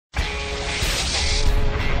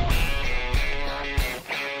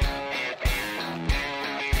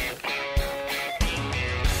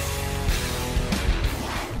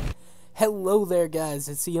Hello there guys,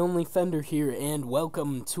 it's the Only Fender here, and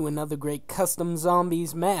welcome to another great Custom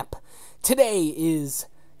Zombies map. Today is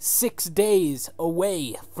 6 days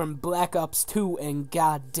away from Black Ops 2, and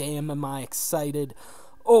goddamn am I excited.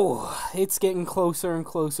 Oh, it's getting closer and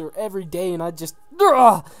closer every day, and I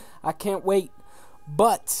can't wait.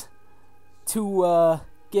 But, to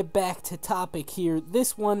get back to topic here,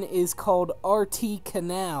 this one is called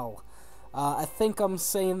RtKanal. I think I'm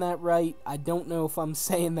saying that right. I don't know if I'm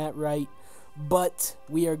saying that right. But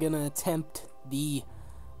we are going to attempt the,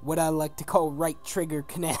 what I like to call, right trigger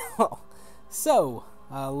canal. So,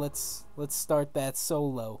 let's start that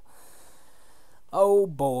solo. Oh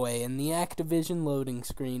boy, and the Activision loading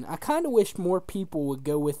screen. I kind of wish more people would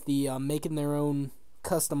go with the making their own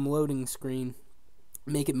custom loading screen.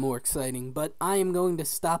 Make it more exciting, but I am going to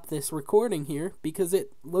stop this recording here because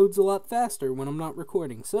it loads a lot faster when I'm not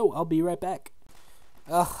recording, so I'll be right back.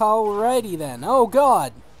 Alrighty then. Oh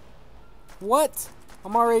god! What?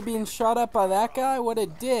 I'm already being shot up by that guy? What a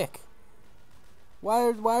dick.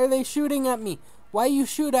 Why are they shooting at me? Why you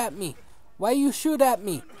shoot at me? Why you shoot at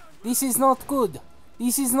me? This is not good.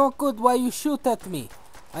 This is not good why you shoot at me.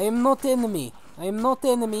 I am not enemy. I am not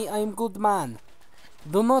enemy, I am good man.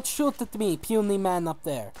 Do not shoot at me, puny man up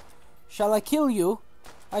there. Shall I kill you?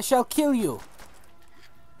 I shall kill you.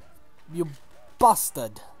 You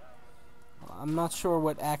bastard. I'm not sure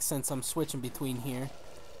what accents I'm switching between here,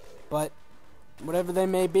 but whatever they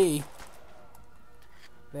may be,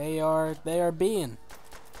 they are being.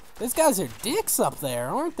 These guys are dicks up there,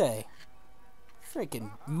 aren't they? Freaking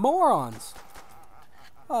morons.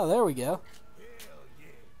 Oh, there we go.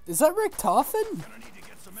 Is that Rick Toffin?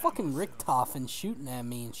 Fucking Rick Toffin shooting at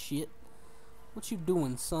me and shit. What you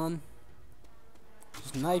doing, son?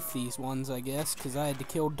 Just knife these ones, I guess, because I had to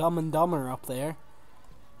kill Dumb and Dumber up there.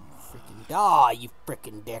 You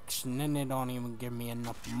frickin' dicks, and then they don't even give me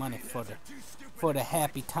enough money for the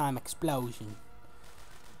happy time explosion.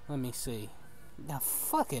 Let me see. Now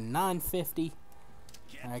fucking $9.50.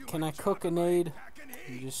 Alright, can I cook a nade?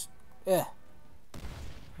 Just that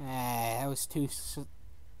was too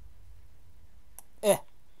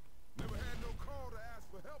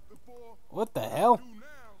What the hell?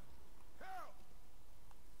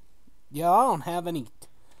 Yeah, I don't have any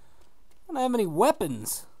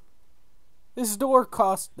weapons. This door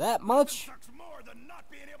costs that much?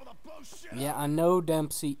 Yeah, I know,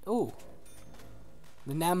 Dempsey. Oh.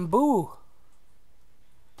 The Nambu.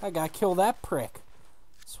 I gotta kill that prick.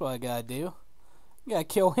 That's what I gotta do. I gotta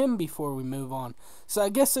kill him before we move on. So I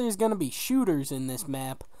guess there's gonna be shooters in this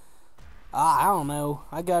map. I don't know.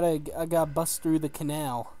 I gotta bust through the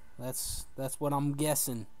canal. That's what I'm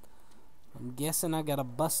guessing. I'm guessing I gotta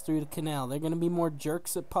bust through the canal. There gonna be more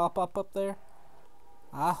jerks that pop up there?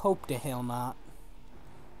 I hope to hell not.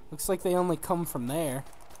 Looks like they only come from there.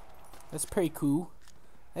 That's pretty cool.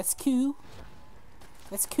 That's cool.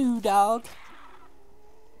 That's cool, dog.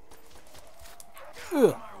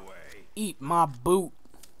 Ugh. Eat my boot,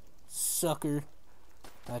 sucker.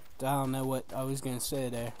 I don't know what I was gonna say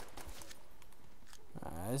there.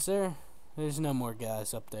 Is there? There's no more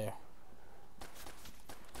guys up there.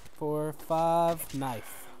 4, 5,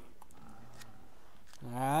 knife.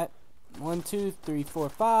 Alright. 1, 2, 3, 4,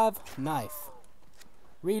 5, knife.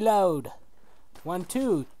 Reload. 1,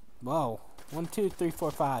 2. Whoa. 1, 2, 3,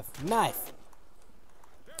 4, 5, knife.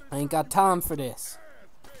 I ain't got time for this.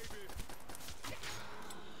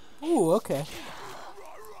 Ooh, okay.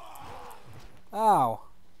 Ow,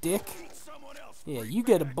 dick. Yeah, you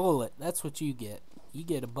get a bullet. That's what you get. You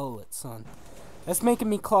get a bullet, son. That's making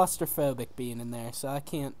me claustrophobic being in there, so I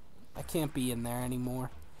can't be in there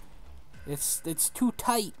anymore. It's too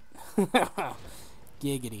tight.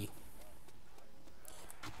 Giggity.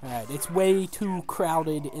 Alright, it's way too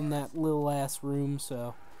crowded in that little ass room,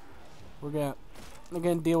 so we're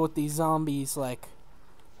gonna deal with these zombies like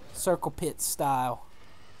circle pit style.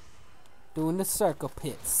 Doing the circle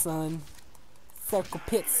pit, son. Circle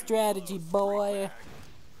pit strategy, boy.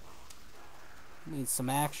 Need some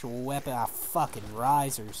actual weapon. Fucking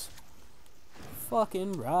risers.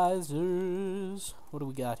 Fucking risers. What do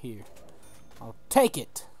we got here? I'll take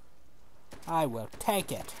it. I will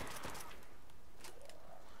take it.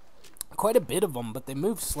 Quite a bit of them, but they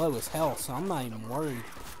move slow as hell, so I'm not even worried.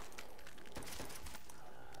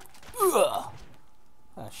 Ugh.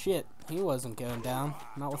 Ah, shit. He wasn't going down.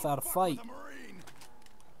 Not without a fight.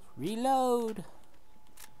 Reload.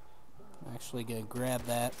 I'm actually gonna grab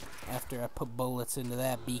that after I put bullets into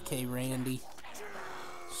that BK Randy.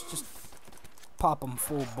 Just pop them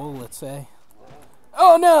full bullets, eh?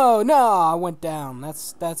 Oh no, no! I went down.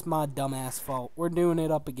 That's my dumbass fault. We're doing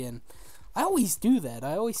it up again. I always do that.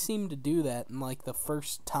 I always seem to do that in, like, the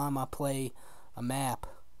first time I play a map.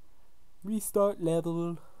 Restart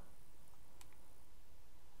level.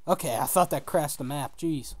 Okay, I thought that crashed the map.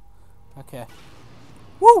 Jeez. Okay.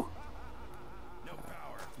 Woo!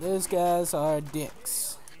 Those guys are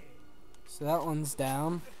dicks. So that one's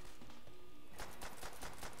down.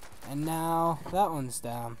 And now that one's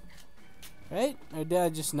down. Right? Or did I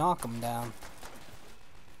just knock them down?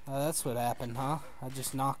 Oh, that's what happened, huh? I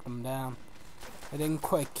just knocked them down. I didn't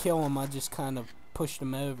quite kill them, I just kind of pushed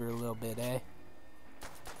them over a little bit, eh?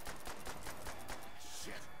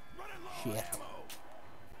 Shit.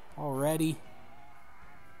 Already.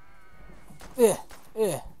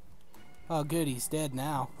 Oh, good, he's dead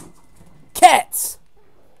now. Cats!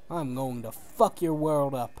 I'm going to fuck your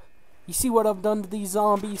world up. You see what I've done to these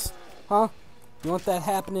zombies? Huh? You want that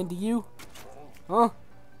happening to you? Huh?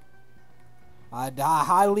 I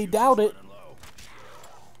highly doubt it.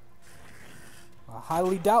 I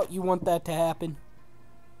highly doubt you want that to happen.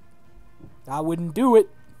 I wouldn't do it.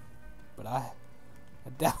 But I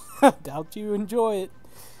doubt you enjoy it.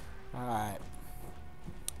 Alright.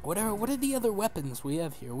 What are the other weapons we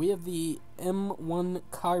have here? We have the M1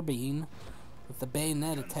 carbine with the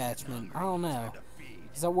bayonet attachment. I don't know.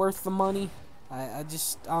 Is that worth the money? I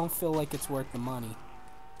don't feel like it's worth the money.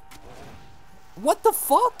 What the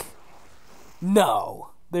fuck?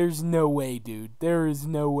 No. There's no way, dude. There is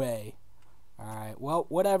no way. Alright, well,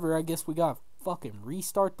 whatever. I guess we gotta fucking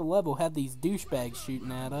restart the level. Have these douchebags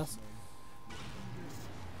shooting at us.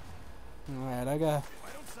 Alright, I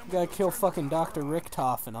gotta kill fucking Dr.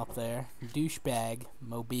 Richtofen up there. Douchebag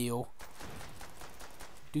mobile.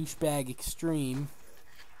 Douchebag extreme.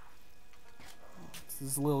 It's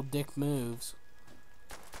his little dick moves.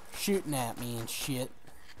 Shooting at me and shit.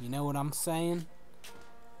 You know what I'm saying?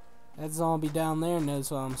 That zombie down there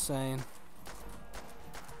knows what I'm saying.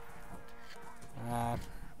 Alright.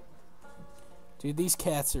 Dude, these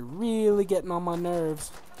cats are really getting on my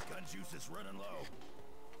nerves. Gun juice is running low.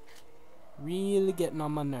 Really getting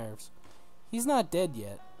on my nerves. He's not dead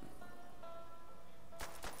yet.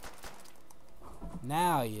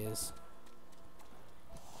 Now he is.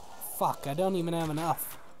 Fuck, I don't even have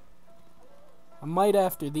enough. I might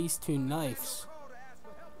after these two knives.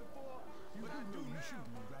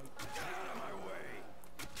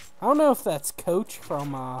 I don't know if that's Coach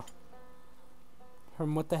from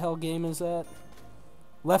what the hell game is that?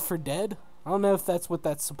 Left 4 Dead? I don't know if that's what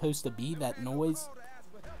that's supposed to be, that noise.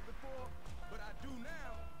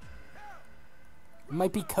 It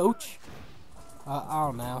might be Coach. I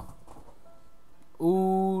don't know.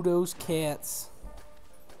 Ooh, those cats.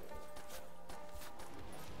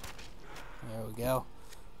 There we go.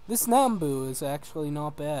 This Nambu is actually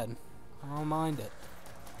not bad. I don't mind it.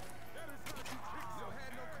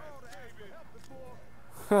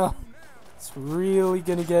 It's really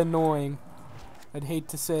gonna get annoying. I'd hate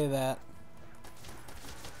to say that.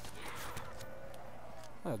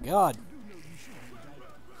 Oh god.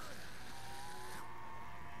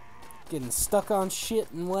 Getting stuck on shit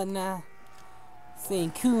and whatnot.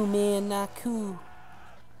 Saying cool, man, not cool.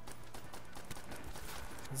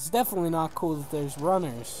 It's definitely not cool that there's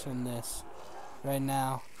runners in this right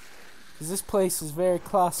now. Because this place is very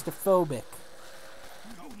claustrophobic.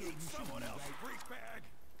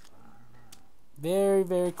 Very,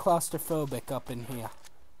 very claustrophobic up in here.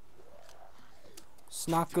 It's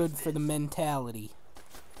not good for the mentality.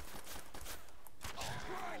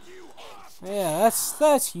 Yeah,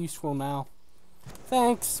 that's useful now.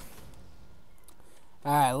 Thanks.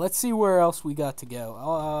 Alright, let's see where else we got to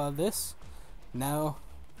go. This? No.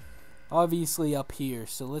 Obviously up here,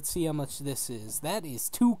 so let's see how much this is. That is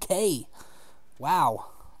 2K. Wow.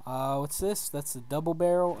 What's this? That's the double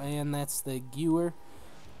barrel, and that's the Gewer.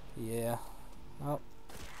 Yeah. Oh.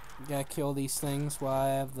 Gotta kill these things while I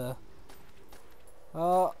have the...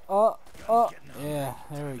 Yeah,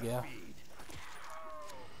 there we go.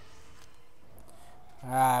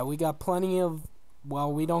 Alright, we got plenty of...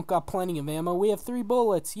 Well, we don't got plenty of ammo. We have 3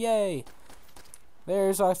 bullets. Yay!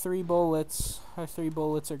 There's our 3 bullets. Our 3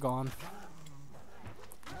 bullets are gone.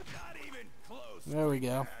 There we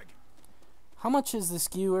go. How much is this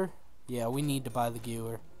Gewer? Yeah, we need to buy the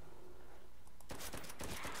Gewer.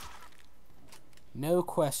 No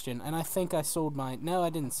question. And I think I sold my... No, I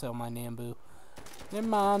didn't sell my Nambu. Never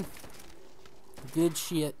mind. Good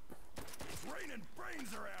shit. It's raining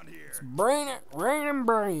brains around here. It's raining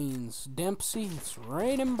brains. Dempsey, it's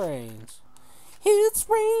raining brains. It's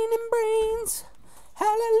raining brains.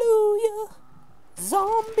 Hallelujah.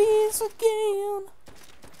 Zombies again.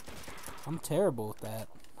 I'm terrible at that.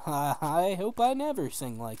 I hope I never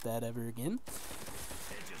sing like that ever again.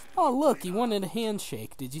 Oh, look, he wanted a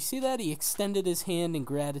handshake. Did you see that? He extended his hand in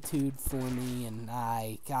gratitude for me, and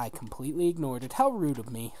I completely ignored it. How rude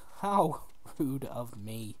of me. How rude of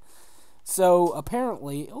me. So,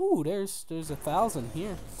 apparently... Oh, there's 1,000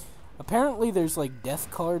 here. Apparently, there's, like,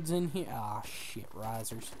 death cards in here. Ah, shit,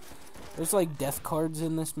 risers. There's, like, death cards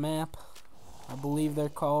in this map. I believe they're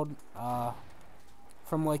called.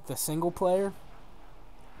 From, like, the single player.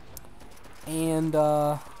 And,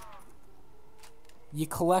 you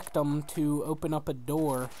collect them to open up a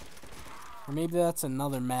door. Or maybe that's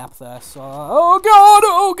another map that I saw. Oh god!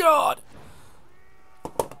 Oh god!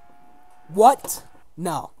 What?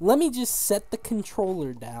 No. Let me just set the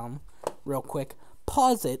controller down real quick.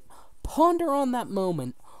 Pause it. Ponder on that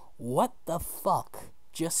moment. What the fuck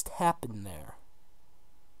just happened there?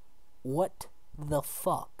 What the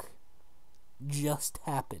fuck just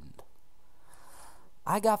happened?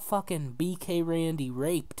 I got fucking BK Randy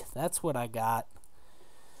raped. That's what I got.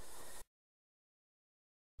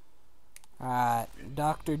 Alright,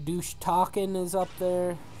 Dr. Douche Talkin is up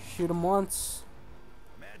there. Shoot him once.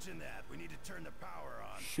 Imagine that. We need to turn the power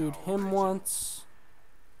on. Shoot him once.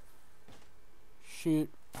 Shoot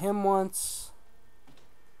him once.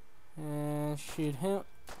 And shoot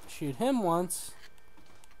him once.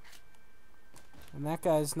 And that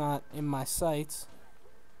guy's not in my sights.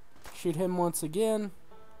 Shoot him once again.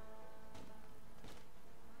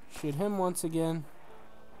 Shoot him once again.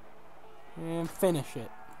 And finish it.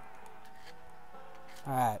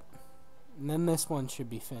 Alright. And then this one should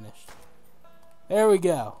be finished. There we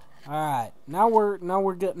go. Alright. Now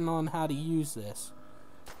we're getting on how to use this.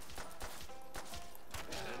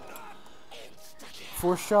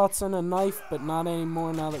 4 shots and a knife, but not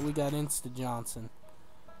anymore now that we got Insta Johnson.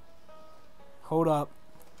 Hold up.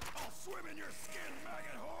 I'll swim in your skin,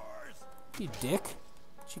 maggot whores. You dick.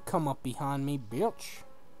 Don't you come up behind me, bitch.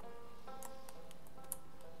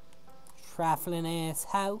 Trifling ass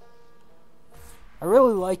hoe. I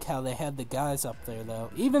really like how they had the guys up there,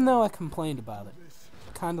 though. Even though I complained about it.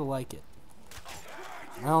 I kind of like it.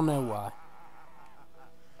 I don't know why.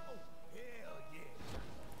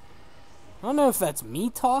 I don't know if that's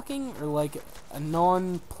me talking, or like a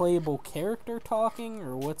non-playable character talking,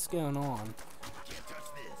 or what's going on.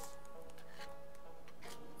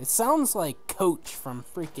 It sounds like Coach from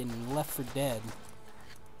freaking Left 4 Dead.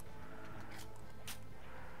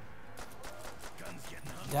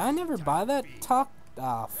 Did I never buy that talk?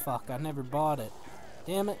 Ah, fuck, I never bought it.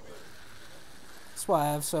 Damn it. That's why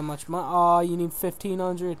I have so much money. Oh, you need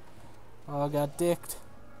 1,500. Oh, I got dicked.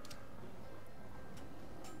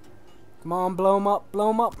 Come on, blow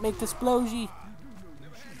 'em up, make this explosion.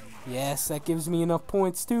 Yes, that gives me enough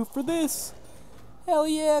points, too, for this. Hell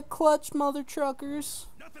yeah, clutch, mother truckers.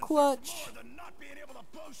 Clutch.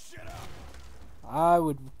 I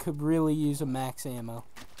could really use a max ammo.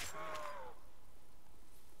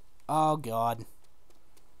 Oh god.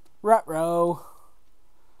 Ruh-roh.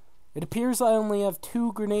 It appears I only have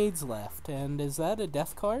 2 grenades left, and is that a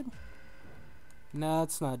death card? No,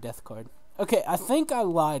 it's not a death card. Okay, I think I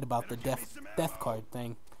lied about the death card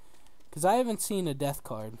thing. Because I haven't seen a death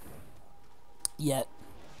card yet.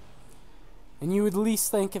 And you would at least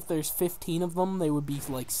think if there's 15 of them, they would be,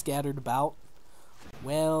 like, scattered about.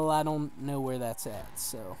 Well, I don't know where that's at,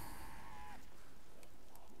 so.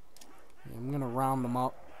 I'm gonna round them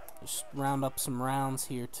up. Just round up some rounds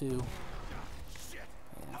here, too.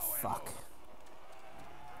 Yeah, fuck.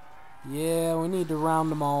 Yeah, we need to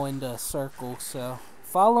round them all into a circle, so.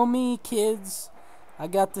 Follow me, kids. I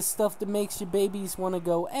got the stuff that makes your babies want to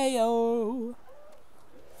go, ayo.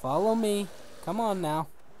 Follow me. Come on now.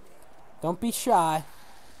 Don't be shy.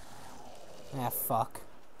 Ah, fuck.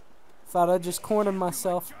 Thought I just cornered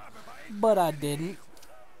myself, but I didn't.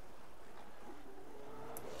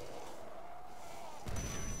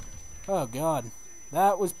 Oh, God.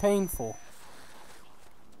 That was painful.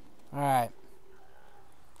 Alright.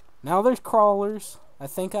 Now there's crawlers. I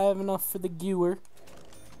think I have enough for the Gewer.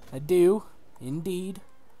 I do. Indeed.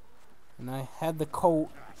 And I had the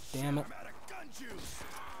Colt. Damn it.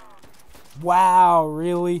 Wow,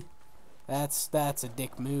 really? That's a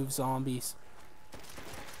dick move, zombies.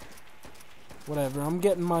 Whatever, I'm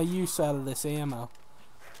getting my use out of this ammo.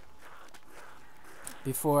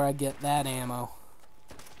 Before I get that ammo.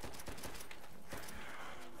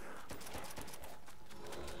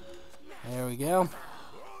 There we go.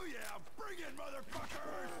 Oh yeah, bring it,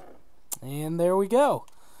 motherfuckers! And there we go.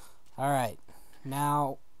 Alright.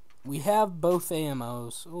 Now, we have both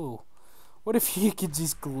ammos. Ooh. What if you could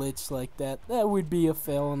just glitch like that? That would be a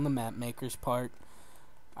fail on the map maker's part.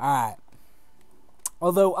 Alright.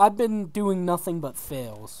 Although, I've been doing nothing but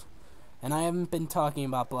fails. And I haven't been talking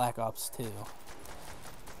about Black Ops 2.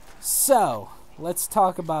 So, let's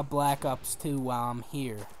talk about Black Ops 2 while I'm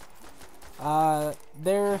here.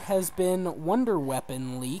 There has been wonder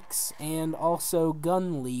weapon leaks and also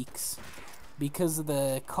gun leaks because of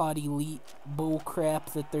the COD Elite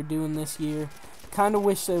bullcrap that they're doing this year. Kinda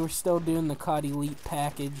wish they were still doing the COD Elite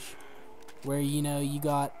package where, you know, you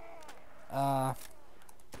got,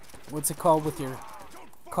 what's it called with your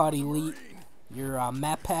COD Elite, your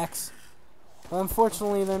map packs. But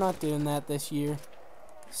unfortunately, they're not doing that this year.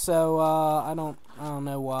 So I don't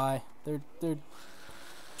know why. They're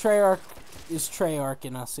Treyarch is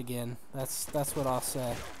Treyarching us again. That's what I'll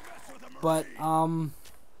say. But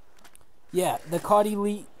yeah, the COD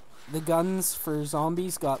Elite, the guns for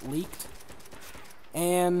zombies got leaked,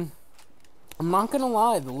 and I'm not gonna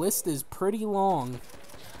lie, the list is pretty long.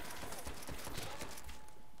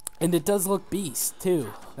 And it does look beast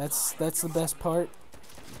too. That's the best part.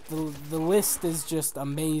 The list is just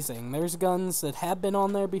amazing. There's guns that have been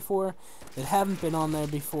on there before, that haven't been on there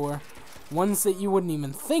before, ones that you wouldn't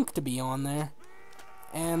even think to be on there,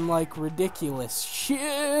 and like ridiculous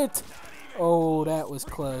shit. Oh, that was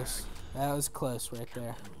close. That was close right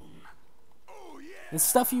there. And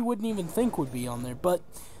stuff you wouldn't even think would be on there. But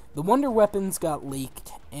the wonder weapons got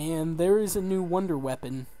leaked, and there is a new wonder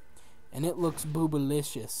weapon, and it looks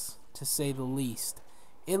boobalicious, to say the least.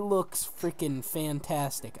 It looks freaking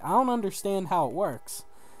fantastic. I don't understand how it works.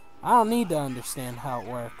 I don't need to understand how it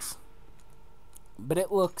works. But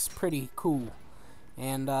it looks pretty cool.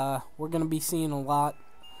 And we're going to be seeing a lot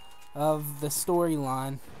of the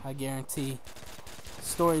storyline, I guarantee.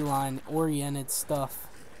 Storyline-oriented stuff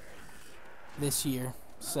this year.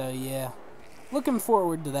 So, yeah. Looking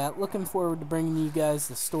forward to that. Looking forward to bringing you guys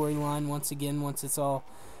the storyline once again, once it's all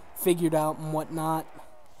figured out and whatnot.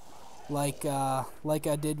 Like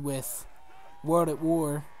I did with World at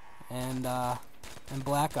War and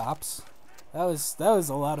Black Ops. That was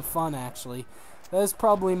a lot of fun, actually. That was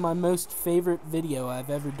probably my most favorite video I've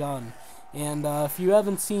ever done. And if you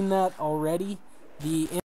haven't seen that already, the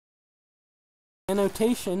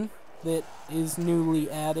annotation that is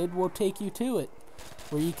newly added will take you to it,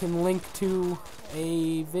 where you can link to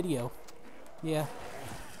a video. Yeah,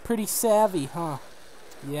 pretty savvy, huh?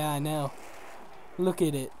 Yeah, I know. Look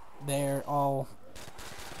at it. They're all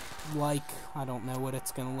like, I don't know what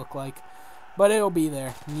it's gonna look like, but it'll be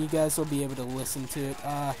there, and you guys will be able to listen to it.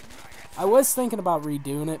 I was thinking about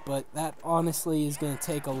redoing it, but that honestly is gonna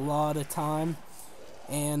take a lot of time,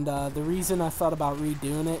 and the reason I thought about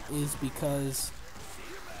redoing it is because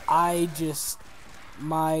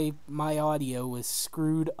my audio was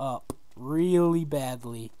screwed up really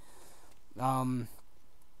badly. Oh,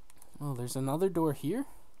 there's another door here?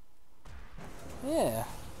 Yeah.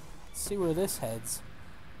 Let's see where this heads.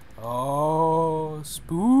 Oh,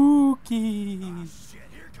 spooky. Oh, shit,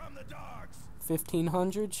 here come the dogs.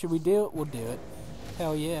 1500? Should we do it? We'll do it.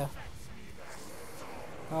 Hell yeah.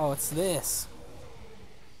 Oh, it's this.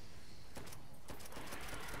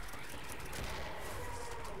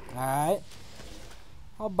 Alright.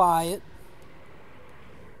 I'll buy it.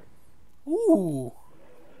 Ooh.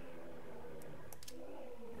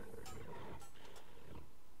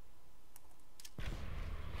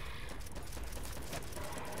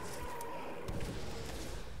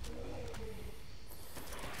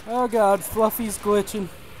 Oh god, Fluffy's glitching.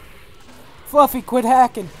 Fluffy, quit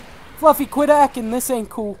hacking. Fluffy, quit hacking. This ain't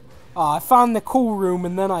cool. Oh, I found the cool room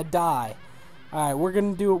and then I die. Alright, we're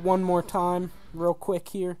gonna do it one more time, real quick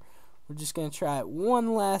here. We're just gonna try it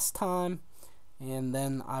one last time, and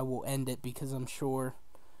then I will end it because I'm sure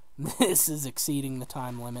this is exceeding the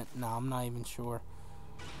time limit. No, I'm not even sure.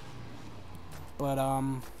 But,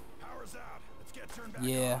 Power's out. Let's get turned back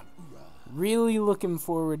yeah. on. Really looking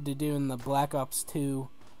forward to doing the Black Ops 2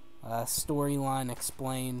 storyline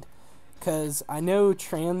explained, because I know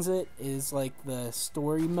Transit is like the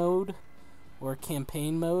story mode or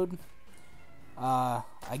campaign mode, I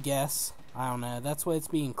guess. I don't know, that's what it's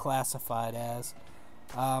being classified as.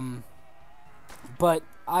 But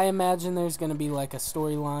I imagine there's gonna be like a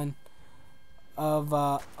storyline of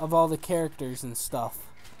all the characters and stuff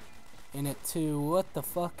in it too. What the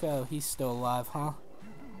fuck? Oh, he's still alive, huh?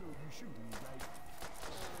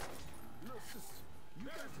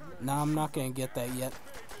 No, I'm not gonna get that yet.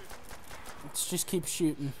 Let's just keep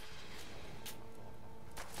shooting.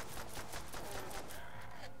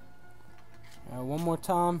 One more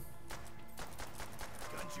time.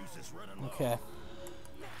 Okay.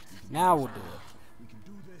 Now we'll do it.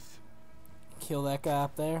 Kill that guy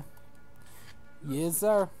up there. Yes,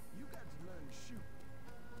 sir.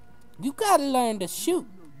 You gotta learn to shoot.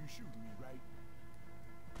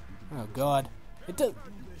 Oh god. It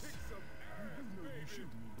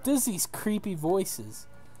does these creepy voices.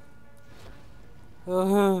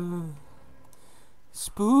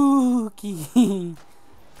 Spooky.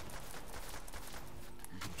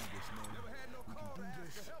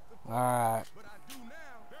 Alright.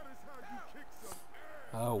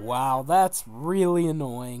 Oh wow, that's really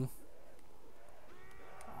annoying.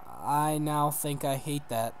 I now think I hate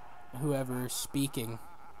that, whoever is speaking.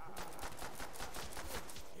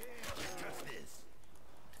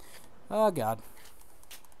 Oh god.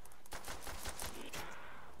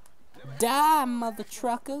 Die, mother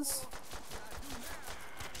truckers.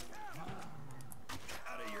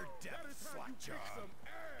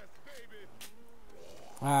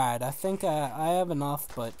 Alright, I think I have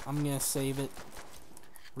enough, but I'm gonna save it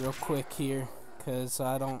real quick here, because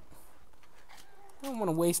I don't want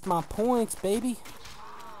to waste my points, baby.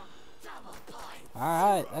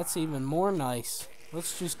 Alright, that's even more nice.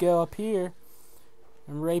 Let's just go up here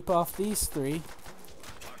and rape off these three.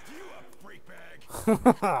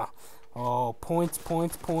 Oh, points,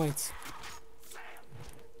 points, points.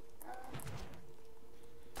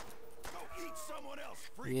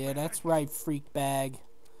 Yeah, that's right, freak bag.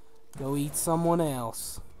 Go eat someone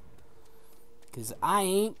else. 'Cause I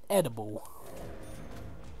ain't edible.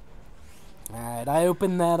 Alright, I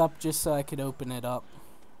opened that up just so I could open it up.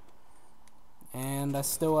 And I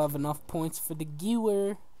still have enough points for the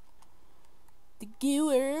gewer. The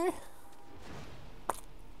gewer.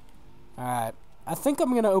 Alright, I think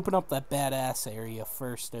I'm going to open up that badass area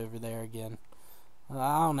first over there again.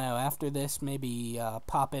 I don't know, after this maybe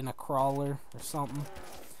pop in a crawler or something.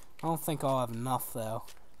 I don't think I'll have enough though.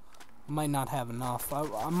 I might not have enough.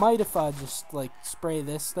 I might if I just like spray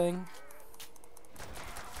this thing.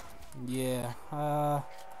 Yeah, that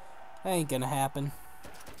ain't gonna happen.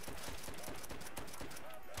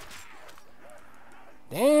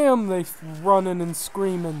 Damn, they running and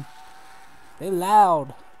screaming. They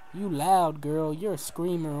loud. You loud, girl. You're a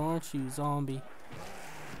screamer, aren't you, zombie?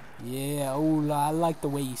 Yeah, oh, I like the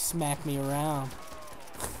way you smack me around.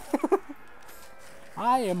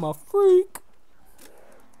 I am a freak.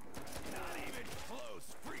 Not even close,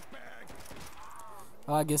 freak bag.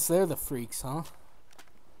 Oh, I guess they're the freaks, huh?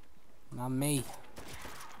 Not me.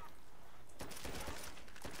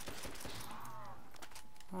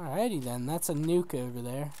 Alrighty then, that's a nuke over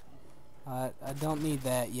there. I don't need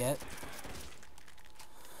that yet.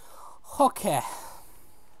 Okay.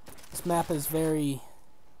 This map is very...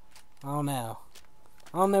 I don't know.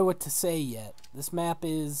 I don't know what to say yet. This map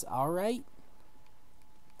is alright.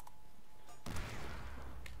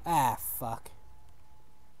 Ah, fuck.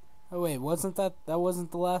 Oh wait, wasn't that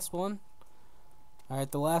wasn't the last one?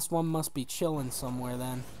 Alright, the last one must be chilling somewhere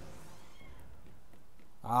then.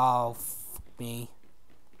 Oh, fuck me.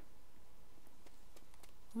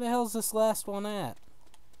 Where the hell's this last one at?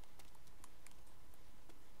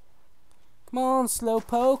 Come on,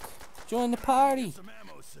 Slowpoke. Join the party.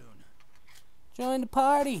 Join the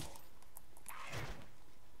party.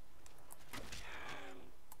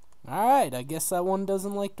 Alright, I guess that one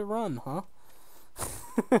doesn't like to run, huh?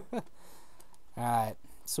 Alright,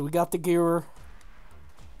 so we got the gewer.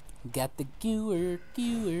 Got the gewer.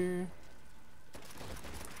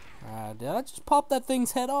 Alright, did I just pop that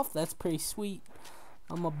thing's head off? That's pretty sweet.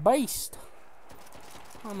 I'm a beast.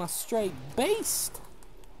 I'm a straight beast.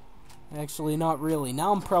 Actually, not really.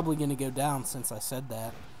 Now I'm probably gonna go down since I said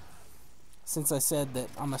that. Since I said that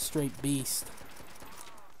I'm a straight beast.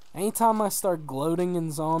 Anytime I start gloating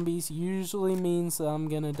in zombies, usually means that I'm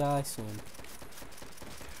gonna die soon.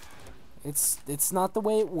 It's not the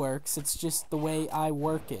way it works, it's just the way I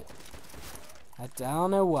work it. I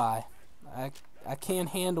don't know why. I can't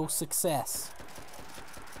handle success.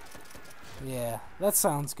 Yeah, that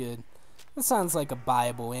sounds good. That sounds like a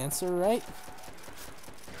Bible answer, right?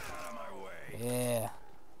 Yeah.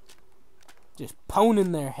 Just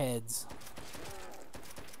poning their heads.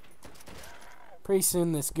 Pretty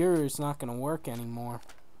soon this guru's not gonna work anymore.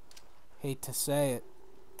 Hate to say it.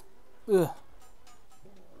 Ugh.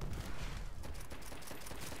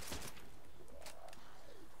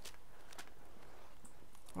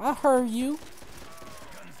 I heard you.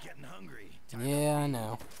 Gun's getting hungry. Yeah, I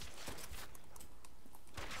know.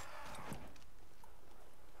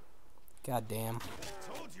 God damn.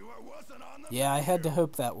 Told you I wasn't on the Yeah, I had to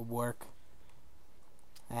hope that would work.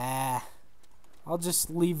 Ah. I'll just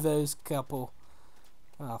leave those couple.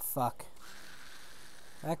 Oh, fuck.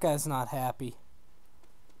 That guy's not happy.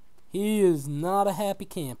 He is not a happy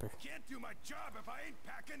camper. Can't do my job if I ain't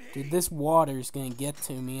packing heat. Dude, this water's gonna get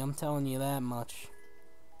to me, I'm telling you that much.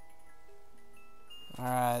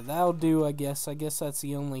 Alright, that'll do, I guess. I guess that's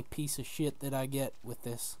the only piece of shit that I get with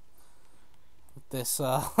this. With this,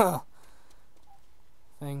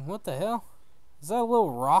 thing. What the hell? Is that a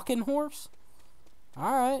little rocking horse?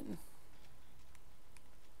 Alright.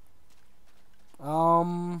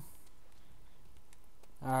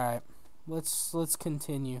 Alright. Let's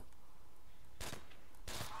continue.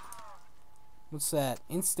 What's that?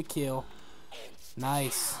 Insta-kill.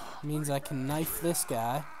 Nice. Means I can knife this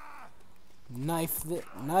guy. Knife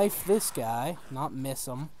this guy. Not miss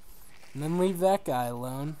him. And then leave that guy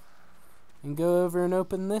alone. And go over and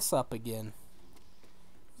open this up again.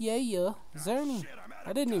 Yeah. Is there any...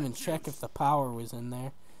 I didn't even check if the power was in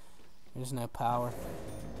there. There's no power.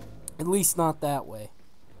 At least not that way.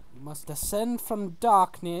 You must ascend from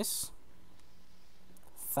darkness.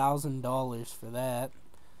 $1,000 for that.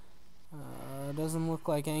 Doesn't look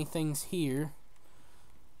like anything's here.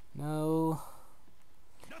 No.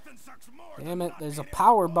 Damn it, there's a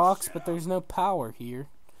power box, but there's no power here.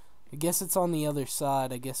 I guess it's on the other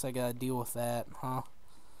side. I guess I gotta deal with that, huh?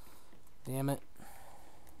 Damn it.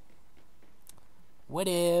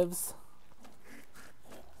 Whatevs.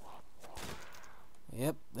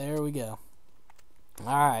 Yep, there we go.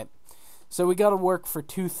 Alright. So we gotta work for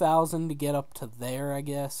 2,000 to get up to there, I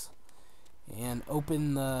guess. And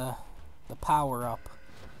open the power up.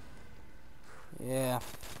 Yeah.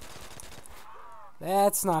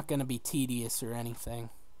 That's not gonna be tedious or anything.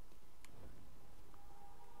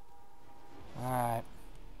 Alright.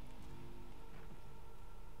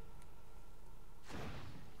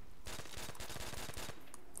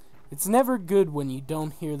 It's never good when you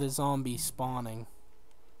don't hear the zombies spawning.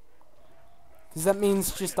 Because that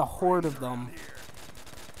means just a horde of them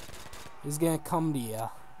is gonna come to you.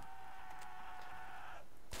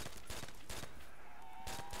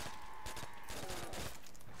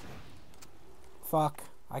 Fuck,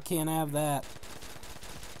 I can't have that.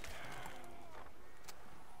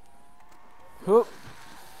 Whoop.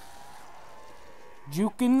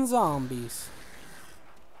 Juking zombies.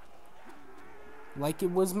 Like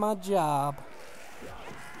it was my job.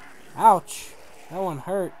 Ouch. That one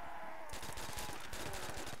hurt.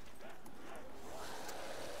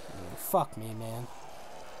 Oh, fuck me, man.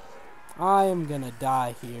 I am gonna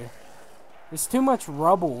die here. There's too much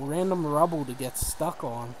rubble, random rubble to get stuck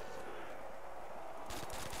on.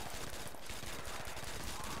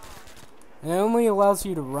 It only allows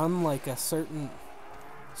you to run like a certain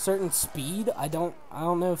speed. I don't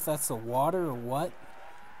know if that's the water or what.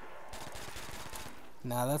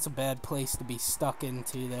 Nah, that's a bad place to be stuck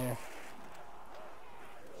into there.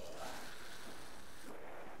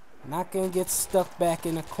 Not gonna get stuck back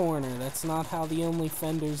in a corner. That's not how the only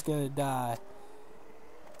fender's gonna die.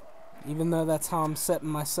 Even though that's how I'm setting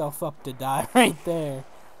myself up to die right there.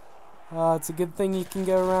 It's a good thing you can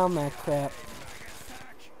go around that crap.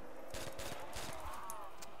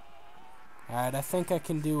 Alright, I think I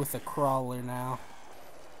can do with a crawler now.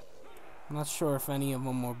 I'm not sure if any of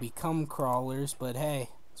them will become crawlers, but hey,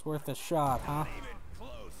 it's worth a shot, huh?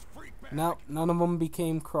 Nope, none of them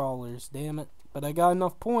became crawlers, damn it. But I got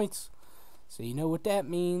enough points, so you know what that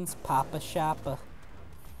means. Papa Shoppa.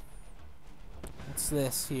 What's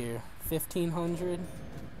this here? 1,500?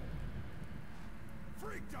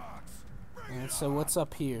 And so what's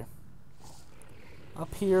up here?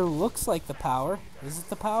 Up here looks like the power. Is it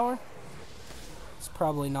the power? It's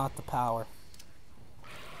probably not the power.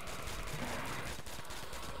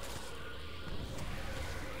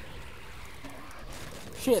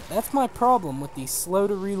 Shit, that's my problem with these slow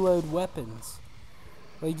to reload weapons.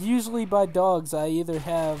 Like, usually by dogs, I either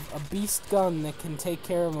have a beast gun that can take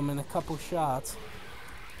care of them in a couple shots,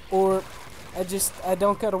 or I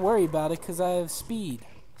don't gotta worry about it because I have speed.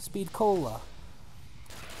 Speed cola.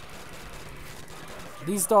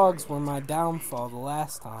 These dogs were my downfall the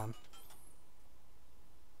last time.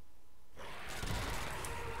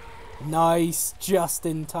 Nice, just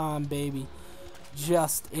in time, baby.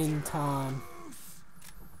 Just in time.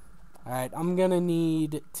 Alright, I'm gonna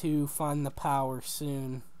need to find the power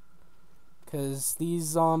soon, because these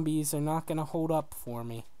zombies are not gonna hold up for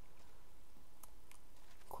me.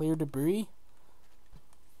 Clear debris?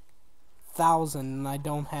 1,000 and I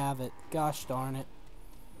don't have it. Gosh darn it.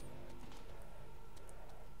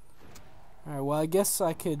 Alright, well I guess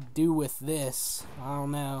I could do with this. I don't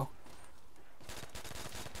know.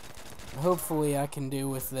 Hopefully I can do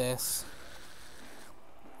with this.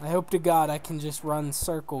 I hope to God I can just run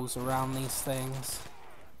circles around these things.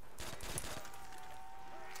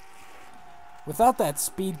 Without that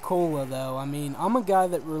speed cola though, I mean, I'm a guy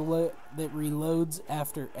that reloads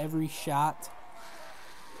after every shot.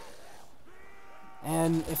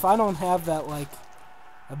 And if I don't have that like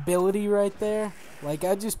ability right there, like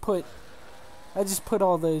I just put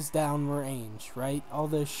all those down range, right? All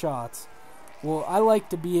those shots. Well, I like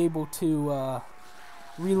to be able to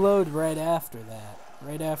reload right after that.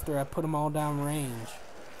 right after I put them all down range.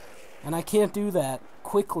 And I can't do that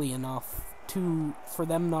quickly enough for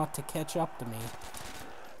them not to catch up to me.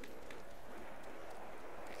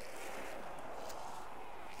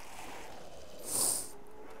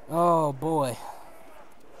 Oh boy.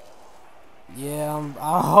 Yeah,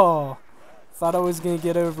 thought I was gonna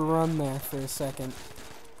get overrun there for a second.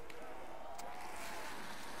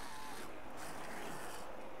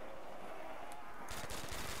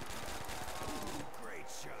 Great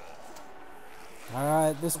shot.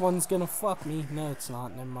 Alright, this one's gonna fuck me. No, it's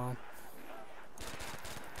not. Never mind.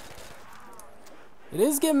 It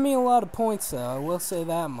is giving me a lot of points, though. I will say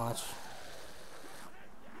that much.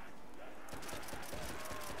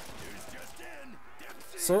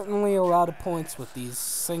 Certainly a lot of points with these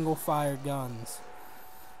single-fire guns.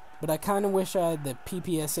 But I kind of wish I had the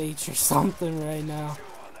PPSH or something right now.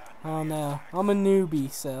 I don't know. I'm a newbie,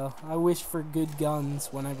 so I wish for good guns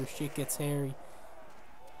whenever shit gets hairy.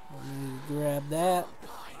 Let me grab that.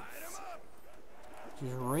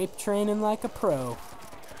 Just rape training like a pro.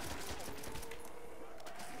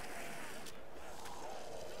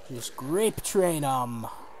 Just grape train 'em.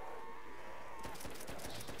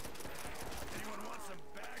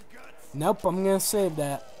 Nope, I'm gonna save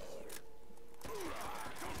that.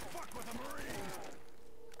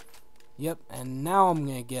 Yep, and now I'm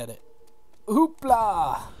gonna get it.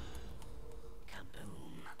 Hoopla!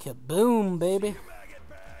 Kaboom, baby.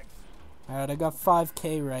 Alright, I got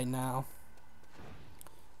 5K right now.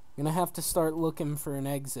 I'm gonna have to start looking for an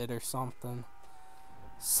exit or something.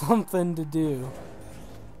 Something to do.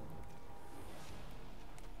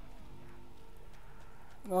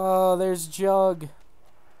 Oh, there's Jug.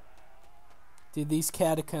 Dude, these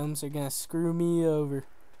catacombs are gonna screw me over.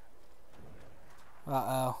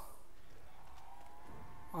 Uh-oh.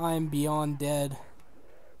 I'm beyond dead.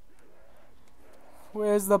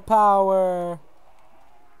 Where's the power?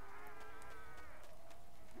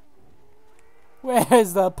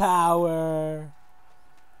 Where's the power?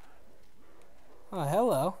 Oh,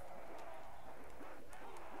 hello.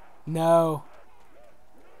 No.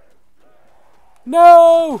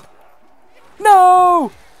 No!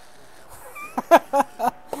 No!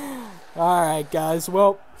 Alright, guys.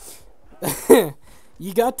 Well,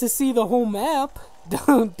 you got to see the whole map.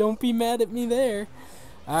 Don't be mad at me there.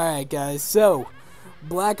 Alright, guys. So,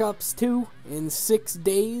 Black Ops 2 in 6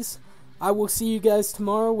 days. I will see you guys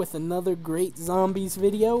tomorrow with another great zombies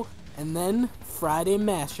video. And then, Friday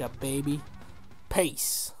mashup, baby.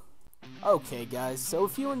 Peace. Okay guys, so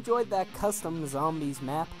if you enjoyed that custom zombies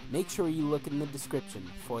map, make sure you look in the description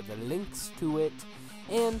for the links to it,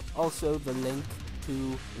 and also the link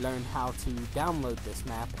to learn how to download this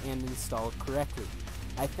map and install it correctly.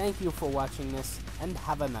 I thank you for watching this, and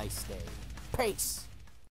have a nice day. Peace!